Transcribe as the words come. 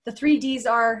The 3Ds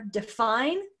are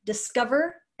define,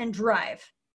 discover, and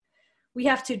drive. We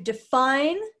have to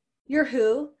define your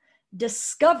who,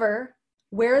 discover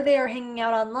where they are hanging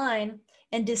out online,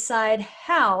 and decide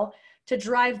how to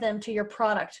drive them to your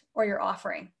product or your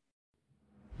offering.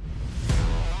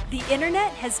 The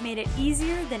internet has made it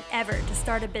easier than ever to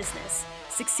start a business.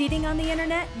 Succeeding on the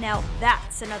internet, now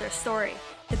that's another story.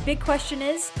 The big question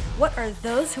is, what are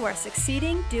those who are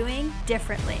succeeding doing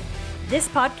differently? This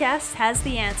podcast has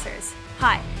the answers.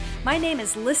 Hi, my name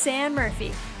is Lisanne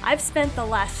Murphy. I've spent the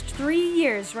last 3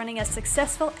 years running a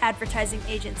successful advertising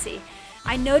agency.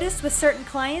 I noticed with certain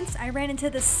clients, I ran into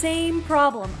the same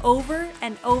problem over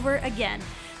and over again.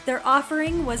 Their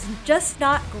offering was just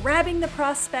not grabbing the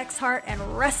prospect's heart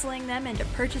and wrestling them into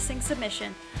purchasing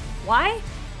submission. Why?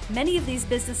 Many of these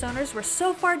business owners were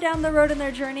so far down the road in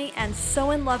their journey and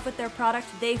so in love with their product,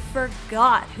 they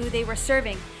forgot who they were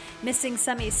serving, missing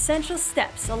some essential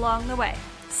steps along the way.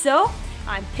 So,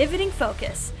 I'm pivoting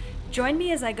focus. Join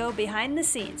me as I go behind the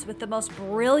scenes with the most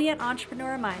brilliant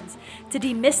entrepreneur minds to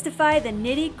demystify the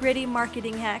nitty-gritty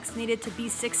marketing hacks needed to be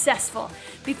successful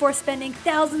before spending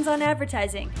thousands on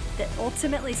advertising that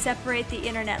ultimately separate the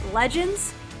internet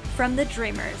legends from the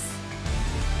dreamers.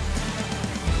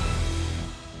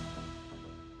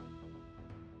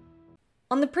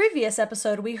 On the previous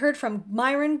episode, we heard from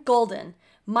Myron Golden.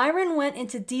 Myron went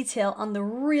into detail on the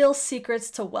real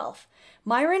secrets to wealth.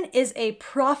 Myron is a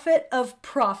prophet of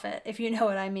profit, if you know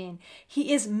what I mean.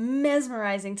 He is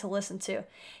mesmerizing to listen to.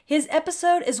 His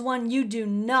episode is one you do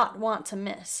not want to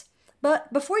miss.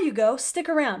 But before you go, stick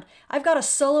around. I've got a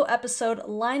solo episode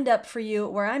lined up for you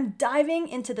where I'm diving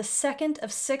into the second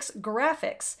of 6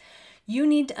 graphics you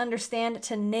need to understand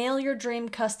to nail your dream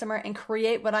customer and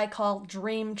create what I call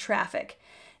dream traffic.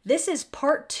 This is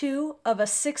part 2 of a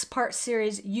 6-part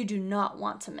series you do not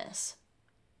want to miss.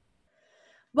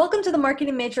 Welcome to the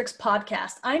Marketing Matrix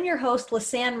podcast. I'm your host,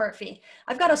 Lisanne Murphy.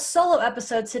 I've got a solo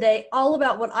episode today all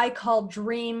about what I call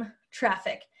dream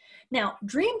traffic. Now,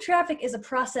 dream traffic is a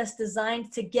process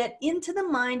designed to get into the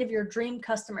mind of your dream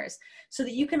customers so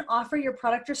that you can offer your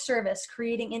product or service,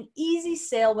 creating an easy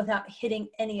sale without hitting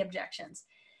any objections.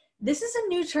 This is a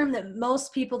new term that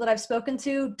most people that I've spoken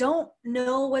to don't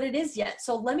know what it is yet.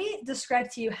 So let me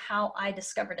describe to you how I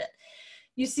discovered it.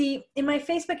 You see, in my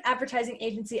Facebook advertising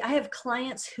agency, I have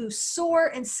clients who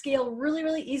soar and scale really,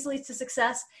 really easily to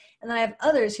success. And then I have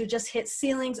others who just hit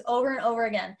ceilings over and over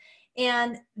again.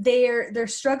 And they're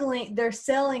struggling, their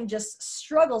selling just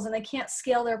struggles and they can't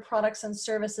scale their products and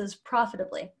services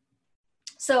profitably.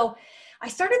 So I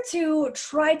started to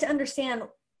try to understand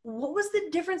what was the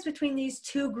difference between these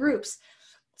two groups.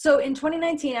 So in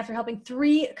 2019, after helping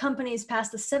 3 companies pass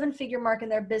the 7-figure mark in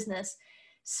their business,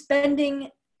 spending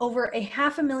over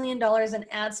 $500,000 in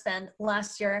ad spend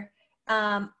last year,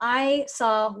 I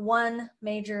saw one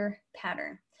major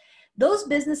pattern. Those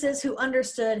businesses who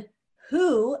understood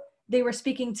who they were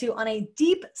speaking to on a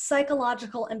deep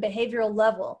psychological and behavioral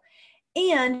level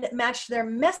and matched their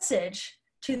message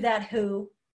to that who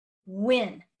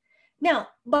win. Now,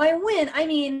 by win, I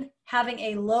mean having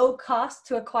a low cost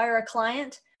to acquire a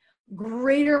client,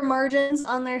 greater margins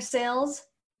on their sales,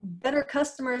 better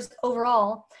customers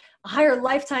overall, a higher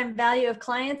lifetime value of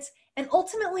clients, and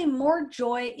ultimately more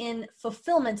joy in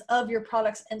fulfillment of your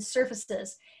products and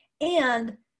services,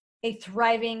 and a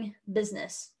thriving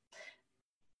business.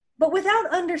 But without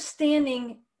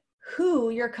understanding who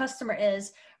your customer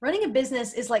is, running a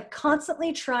business is like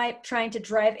constantly trying to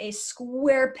drive a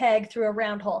square peg through a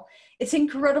round hole. It's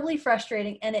incredibly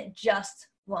frustrating and it just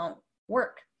won't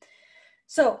work.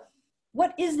 So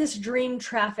what is this dream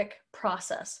traffic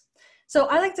process? So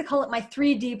I like to call it my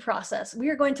 3D process. We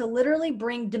are going to literally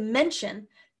bring dimension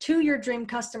to your dream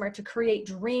customer to create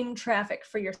dream traffic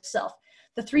for yourself.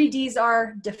 The 3Ds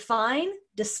are define,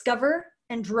 discover,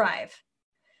 and drive.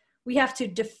 We have to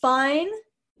define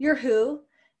your who,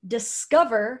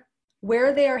 discover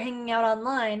where they are hanging out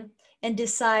online, and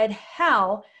decide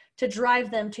how to drive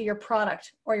them to your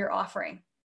product or your offering.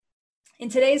 In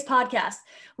today's podcast,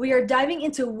 we are diving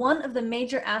into one of the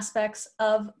major aspects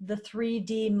of the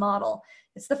 3D model.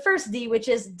 It's the first D, which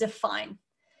is define.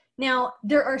 Now,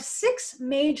 there are 6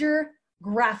 major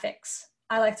graphics,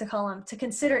 I like to call them, to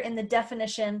consider in the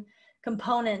definition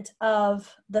component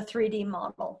of the 3D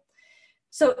model.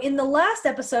 So in the last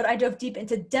episode, I dove deep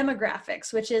into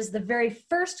demographics, which is the very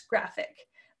first graphic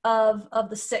of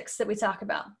the 6 that we talk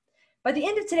about. By the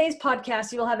end of today's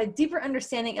podcast, you will have a deeper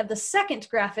understanding of the second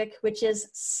graphic, which is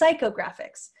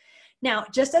psychographics. Now,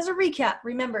 just as a recap,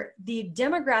 remember the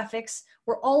demographics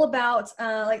were all about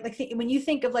when you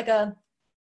think of like the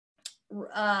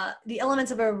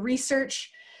elements of a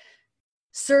research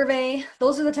survey.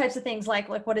 Those are the types of things like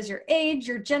what is your age,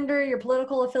 your gender, your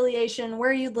political affiliation,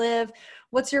 where you live,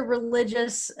 what's your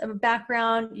religious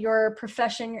background, your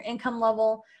profession, your income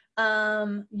level,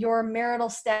 your marital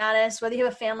status, whether you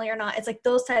have a family or not. It's like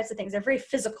those types of things. They're very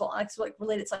physical. It's like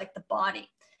related to like the body.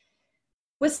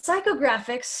 With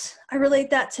psychographics, I relate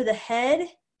that to the head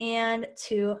and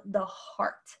to the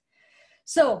heart.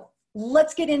 So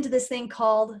let's get into this thing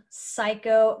called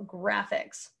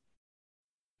psychographics.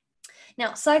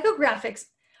 Now, psychographics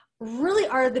really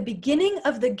are the beginning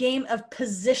of the game of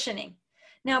positioning.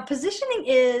 Now, positioning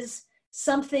is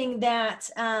something that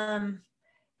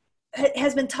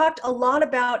has been talked a lot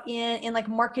about in like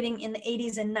marketing in the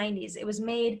 80s and 90s. It was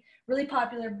made really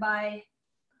popular by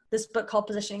this book called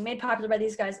Positioning, made popular by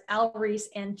these guys, Al Ries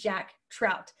and Jack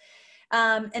Trout.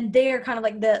 And they are kind of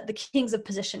like the kings of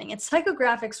positioning. And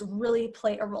psychographics really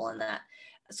play a role in that.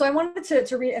 So I wanted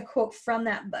to read a quote from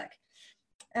that book.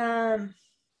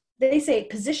 They say,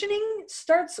 positioning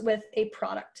starts with a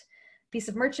product, a piece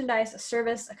of merchandise, a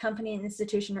service, a company, an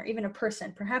institution, or even a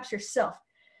person, perhaps yourself.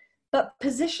 But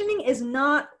positioning is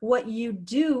not what you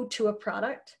do to a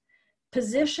product.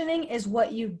 Positioning is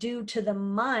what you do to the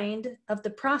mind of the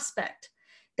prospect.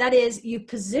 That is, you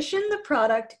position the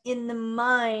product in the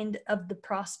mind of the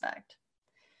prospect.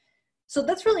 So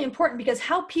that's really important because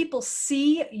how people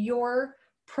see your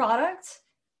product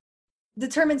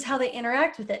determines how they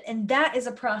interact with it. And that is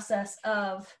a process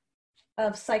of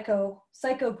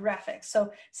psychographics.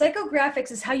 So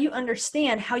psychographics is how you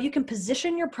understand how you can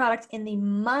position your product in the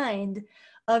mind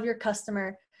of your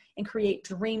customer and create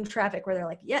dream traffic where they're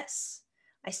like, yes,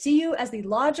 I see you as the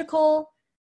logical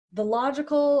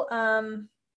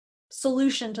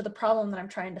solution to the problem that I'm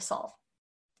trying to solve.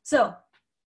 So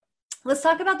let's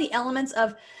talk about the elements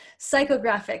of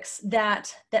psychographics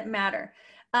that matter.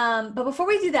 But before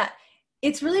we do that,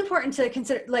 it's really important to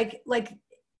consider like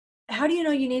how do you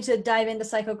know you need to dive into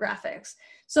psychographics?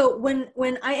 So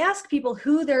when I ask people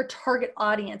who their target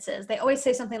audience is, they always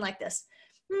say something like this,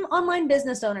 online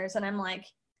business owners. And I'm like,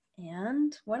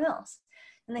 and what else?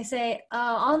 And they say,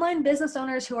 online business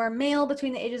owners who are male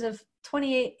between the ages of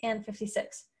 28 and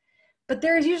 56. But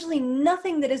there is usually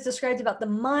nothing that is described about the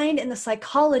mind and the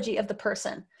psychology of the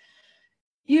person,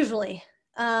 usually.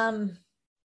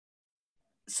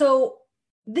 So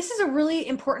this is a really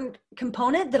important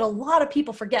component that a lot of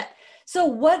people forget. So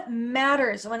what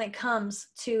matters when it comes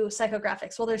to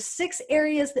psychographics? Well, there's 6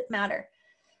 areas that matter.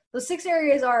 Those 6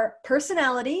 areas are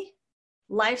personality,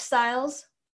 lifestyles,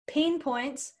 pain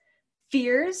points,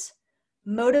 fears,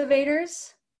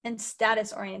 motivators, and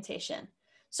status orientation.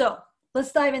 So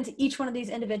let's dive into each one of these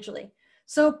individually.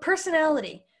 So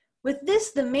personality. With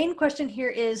this, the main question here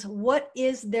is, what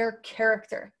is their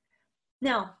character?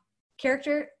 Now,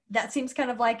 character, that seems kind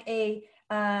of like a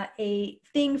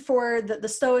thing for the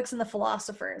Stoics and the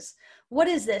philosophers. What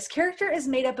is this? Character is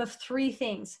made up of 3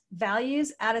 things: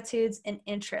 values, attitudes, and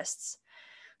interests.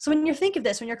 So when you think of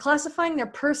this, when you're classifying their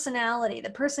personality, the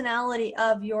personality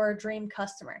of your dream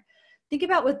customer, think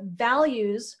about with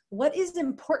values, what is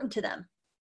important to them?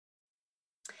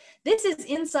 This is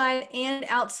inside and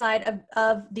outside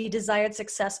of the desired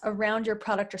success around your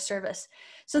product or service.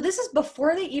 So this is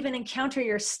before they even encounter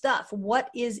your stuff. What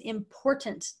is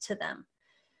important to them?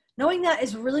 Knowing that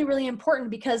is really, really important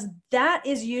because that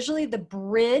is usually the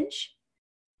bridge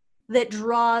that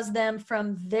draws them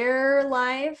from their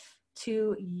life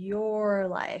to your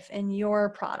life and your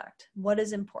product. What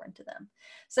is important to them?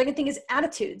 Second thing is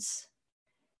attitudes.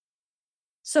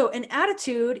 So an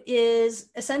attitude is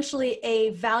essentially a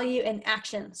value in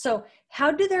action. So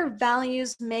how do their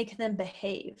values make them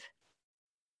behave?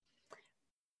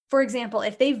 For example,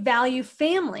 if they value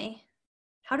family,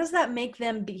 how does that make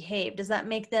them behave? Does that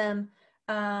make them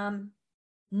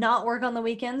not work on the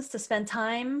weekends to spend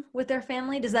time with their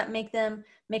family? Does that make them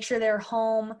make sure they're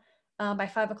home by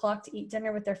 5 o'clock to eat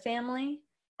dinner with their family?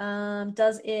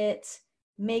 Does it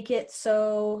make it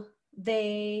so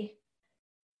they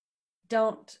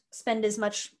don't spend as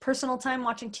much personal time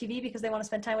watching TV because they want to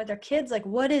spend time with their kids? Like,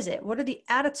 what is it? What are the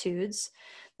attitudes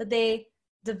that they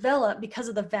develop because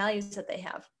of the values that they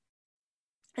have?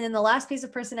 And then the last piece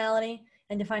of personality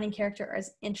and defining character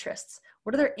is interests.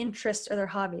 What are their interests or their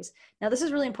hobbies? Now, this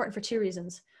is really important for 2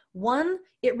 reasons. One,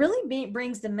 it really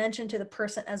brings dimension to the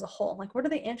person as a whole. Like, what are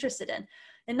they interested in?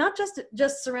 And not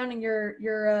just surrounding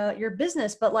your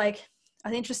business, but like,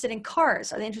 are they interested in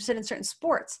cars? Are they interested in certain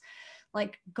sports,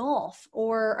 like golf?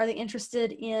 Or are they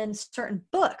interested in certain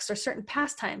books or certain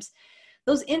pastimes?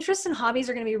 Those interests and hobbies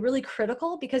are going to be really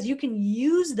critical because you can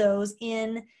use those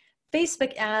in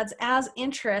Facebook ads as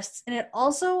interests. And it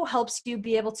also helps you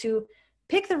be able to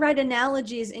pick the right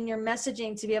analogies in your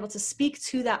messaging to be able to speak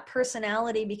to that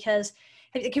personality, because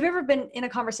have you ever been in a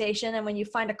conversation and when you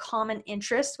find a common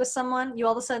interest with someone, you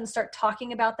all of a sudden start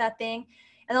talking about that thing,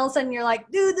 and all of a sudden you're like,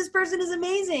 dude, this person is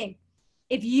amazing.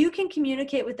 If you can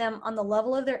communicate with them on the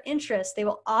level of their interest, they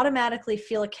will automatically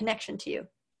feel a connection to you.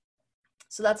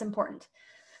 So that's important.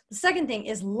 The second thing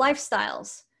is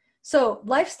lifestyles. So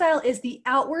lifestyle is the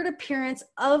outward appearance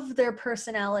of their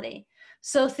personality.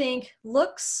 So think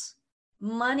looks,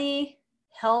 money,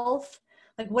 health.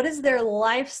 Like, what is their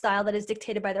lifestyle that is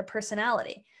dictated by their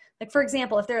personality? Like, for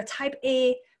example, if they're a type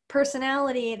A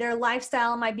personality, their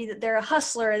lifestyle might be that they're a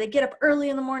hustler. They get up early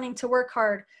in the morning to work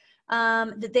hard.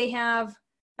 That they have,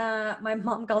 my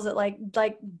mom calls it like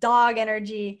dog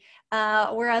energy.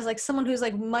 Whereas like someone who's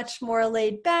like much more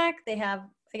laid back, they have,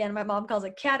 again, my mom calls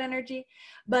it cat energy.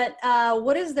 But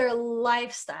what is their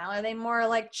lifestyle? Are they more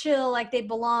like chill, like they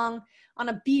belong on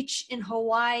a beach in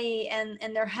Hawaii and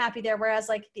they're happy there? Whereas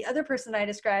like the other person that I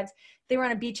described, they were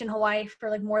on a beach in Hawaii for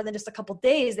like more than just a couple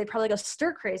days, they probably go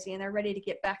stir crazy and they're ready to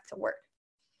get back to work.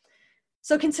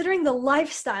 So considering the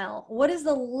lifestyle, what is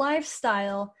the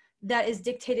lifestyle that is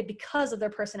dictated because of their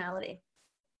personality?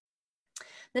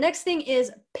 The next thing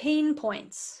is pain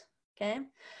points, okay?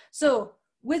 So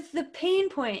with the pain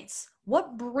points,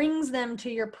 what brings them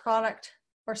to your product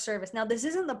or service? Now, this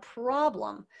isn't the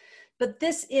problem, but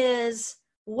this is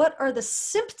what are the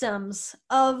symptoms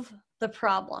of the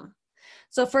problem.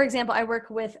 So for example, I work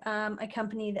with a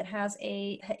company that has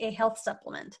a health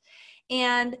supplement,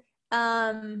 and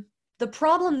the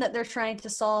problem that they're trying to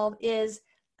solve is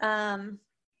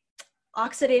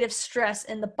oxidative stress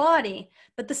in the body.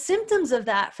 But the symptoms of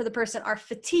that for the person are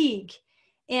fatigue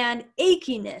and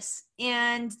achiness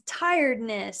and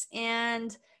tiredness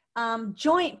and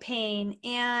joint pain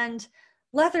and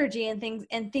lethargy and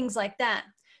things like that.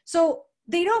 So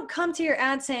they don't come to your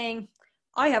ad saying,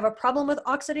 I have a problem with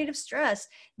oxidative stress.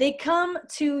 They come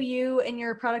to you and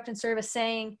your product and service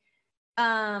saying,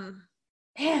 man,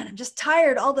 I'm just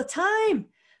tired all the time.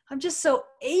 I'm just so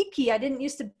achy. I didn't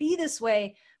used to be this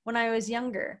way when I was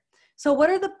younger. So what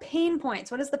are the pain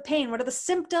points? What is the pain? What are the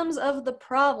symptoms of the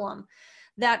problem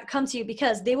that come to you?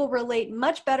 Because they will relate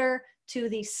much better to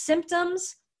the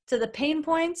symptoms, to the pain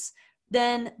points,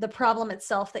 than the problem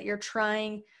itself that you're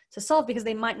trying to solve, because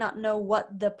they might not know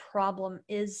what the problem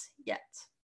is yet.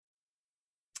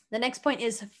 The next point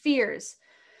is fears.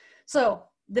 So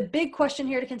the big question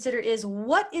here to consider is,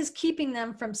 what is keeping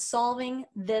them from solving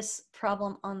this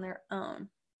problem on their own?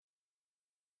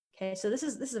 Okay, so this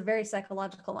is a very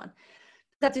psychological one.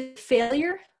 That's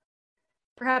failure,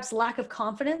 perhaps lack of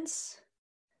confidence,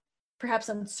 perhaps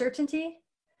uncertainty.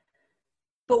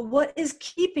 But what is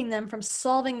keeping them from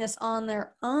solving this on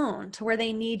their own to where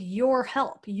they need your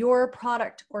help, your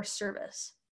product or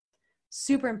service?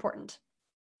 Super important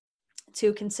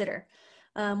to consider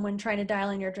when trying to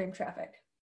dial in your dream traffic.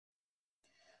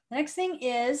 The next thing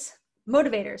is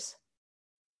motivators.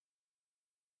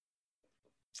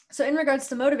 So in regards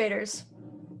to motivators,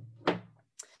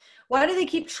 why do they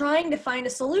keep trying to find a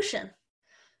solution?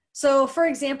 So for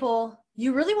example,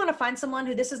 you really want to find someone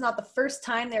who this is not the first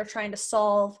time they're trying to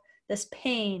solve this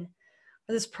pain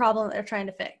or this problem that they're trying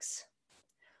to fix.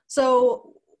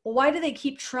 So why do they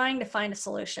keep trying to find a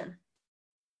solution?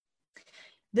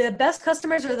 The best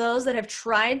customers are those that have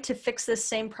tried to fix this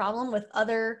same problem with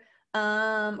other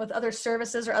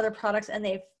services or other products and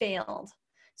they've failed.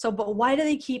 So, but why do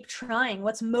they keep trying?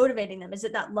 What's motivating them? Is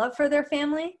it that love for their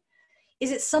family?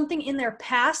 Is it something in their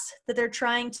past that they're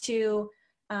trying to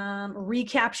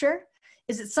recapture?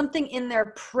 Is it something in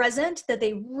their present that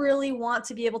they really want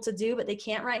to be able to do, but they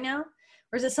can't right now?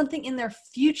 Or is it something in their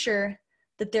future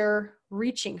that they're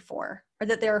reaching for, or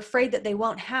that they're afraid that they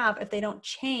won't have if they don't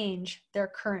change their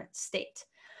current state?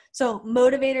 So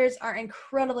motivators are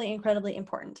incredibly, incredibly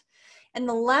important. And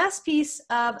the last piece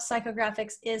of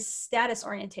psychographics is status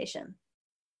orientation.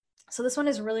 So this one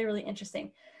is really, really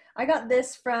interesting. I got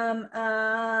this from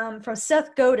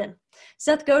Seth Godin.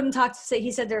 Seth Godin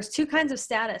he said there's two kinds of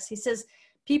status. He says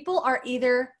people are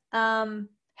either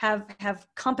have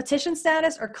competition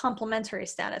status or complementary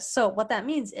status. So what that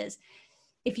means is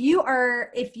if you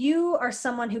are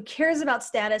someone who cares about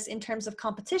status in terms of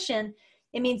competition,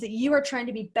 it means that you are trying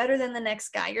to be better than the next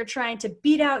guy. You're trying to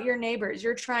beat out your neighbors.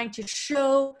 You're trying to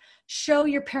show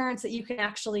your parents that you can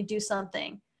actually do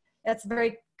something. That's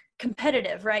very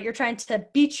competitive, right? You're trying to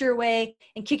beat your way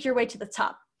and kick your way to the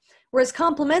top. Whereas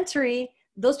complementary,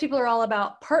 those people are all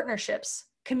about partnerships,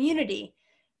 community,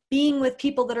 being with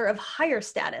people that are of higher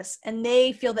status, and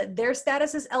they feel that their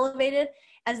status is elevated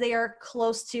as they are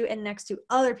close to and next to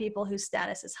other people whose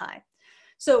status is high.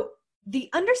 So the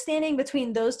understanding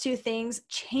between those two things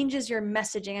changes your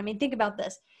messaging. I mean, think about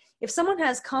this. If someone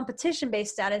has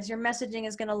competition-based status, your messaging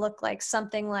is going to look like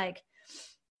something like,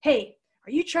 hey,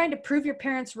 are you trying to prove your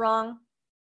parents wrong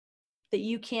that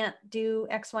you can't do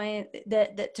X, Y, and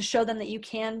that to show them that you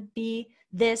can be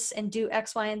this and do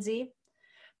X, Y, and Z?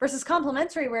 Versus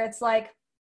complementary, where it's like,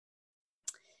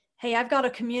 hey, I've got a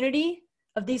community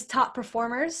of these top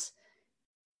performers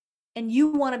and you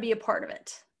want to be a part of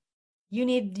it. You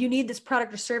need this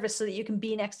product or service so that you can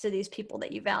be next to these people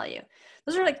that you value.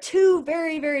 Those are like two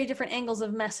very, very different angles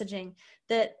of messaging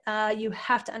that you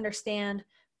have to understand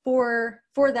for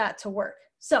that to work.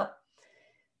 So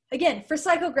again, for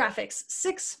psychographics,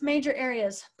 6 major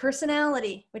areas: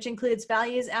 personality, which includes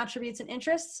values, attributes, and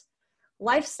interests;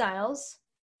 lifestyles;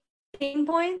 pain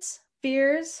points,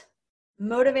 fears,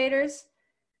 motivators;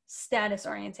 status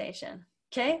orientation.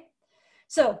 Okay?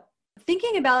 So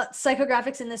thinking about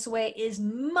psychographics in this way is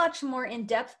much more in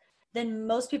depth than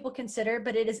most people consider,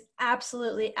 but it is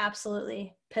absolutely,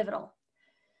 absolutely pivotal.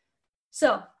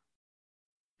 So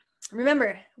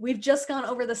remember, we've just gone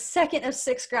over the second of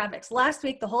 6 graphics. Last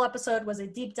week, the whole episode was a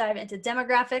deep dive into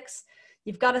demographics.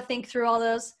 You've got to think through all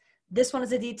those. This one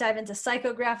is a deep dive into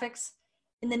psychographics.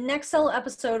 In the next solo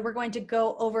episode, we're going to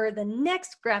go over the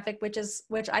next graphic, which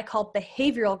I call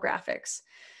behavioral graphics,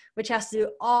 which has to do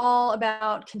all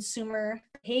about consumer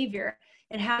behavior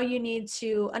and how you need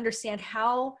to understand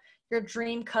how your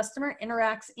dream customer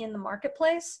interacts in the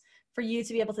marketplace for you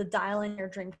to be able to dial in your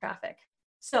dream traffic.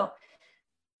 So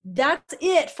that's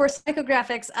it for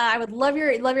psychographics. I would love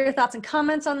your thoughts and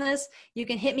comments on this. You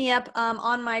can hit me up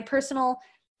on my personal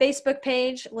Facebook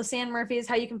page. Lisanne Murphy is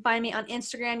how you can find me. On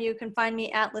Instagram, you can find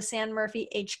me at Lisanne Murphy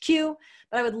HQ.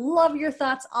 But I would love your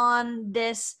thoughts on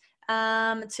this,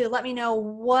 to let me know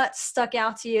what stuck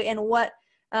out to you and what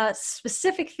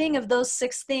specific thing of those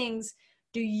 6 things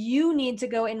do you need to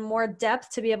go in more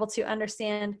depth to be able to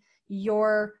understand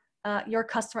your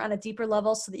customer on a deeper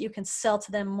level so that you can sell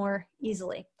to them more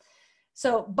easily.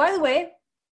 So, by the way,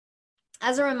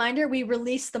 as a reminder, we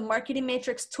released the Marketing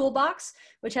Matrix Toolbox,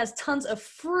 which has tons of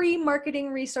free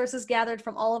marketing resources gathered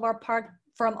from all of our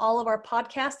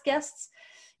podcast guests.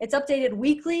 It's updated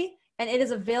weekly, and it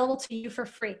is available to you for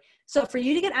free. So for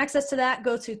you to get access to that,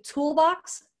 go to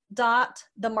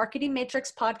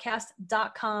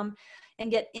toolbox.themarketingmatrixpodcast.com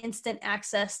and get instant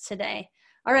access today.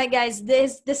 All right, guys,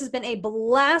 this has been a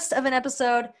blast of an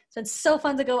episode. It's been so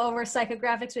fun to go over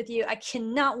psychographics with you. I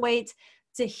cannot wait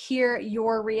to hear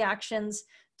your reactions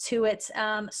to it.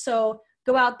 So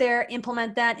go out there,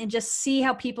 implement that, and just see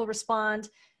how people respond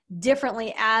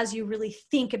differently as you really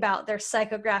think about their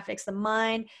psychographics, the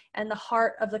mind and the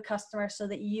heart of the customer, so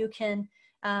that you can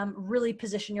really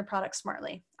position your product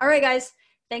smartly. All right, guys,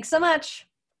 thanks so much.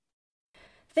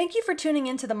 Thank you for tuning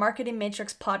into the Marketing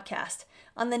Matrix podcast.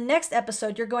 On the next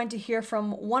episode, you're going to hear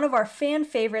from one of our fan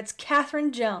favorites,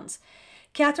 Catherine Jones.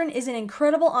 Catherine is an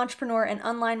incredible entrepreneur and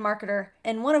online marketer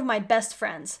and one of my best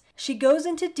friends. She goes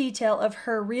into detail of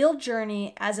her real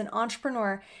journey as an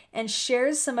entrepreneur and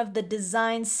shares some of the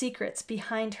design secrets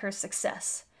behind her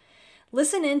success.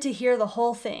 Listen in to hear the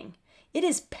whole thing. It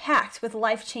is packed with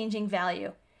life-changing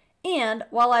value. And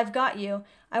while I've got you,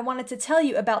 I wanted to tell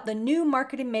you about the new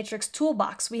Marketing Matrix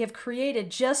Toolbox we have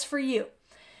created just for you.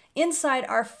 Inside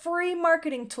are free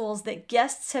marketing tools that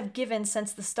guests have given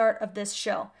since the start of this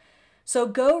show. So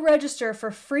go register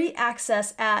for free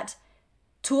access at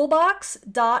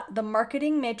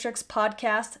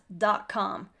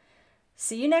toolbox.themarketingmatrixpodcast.com.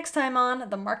 See you next time on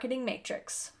The Marketing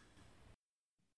Matrix.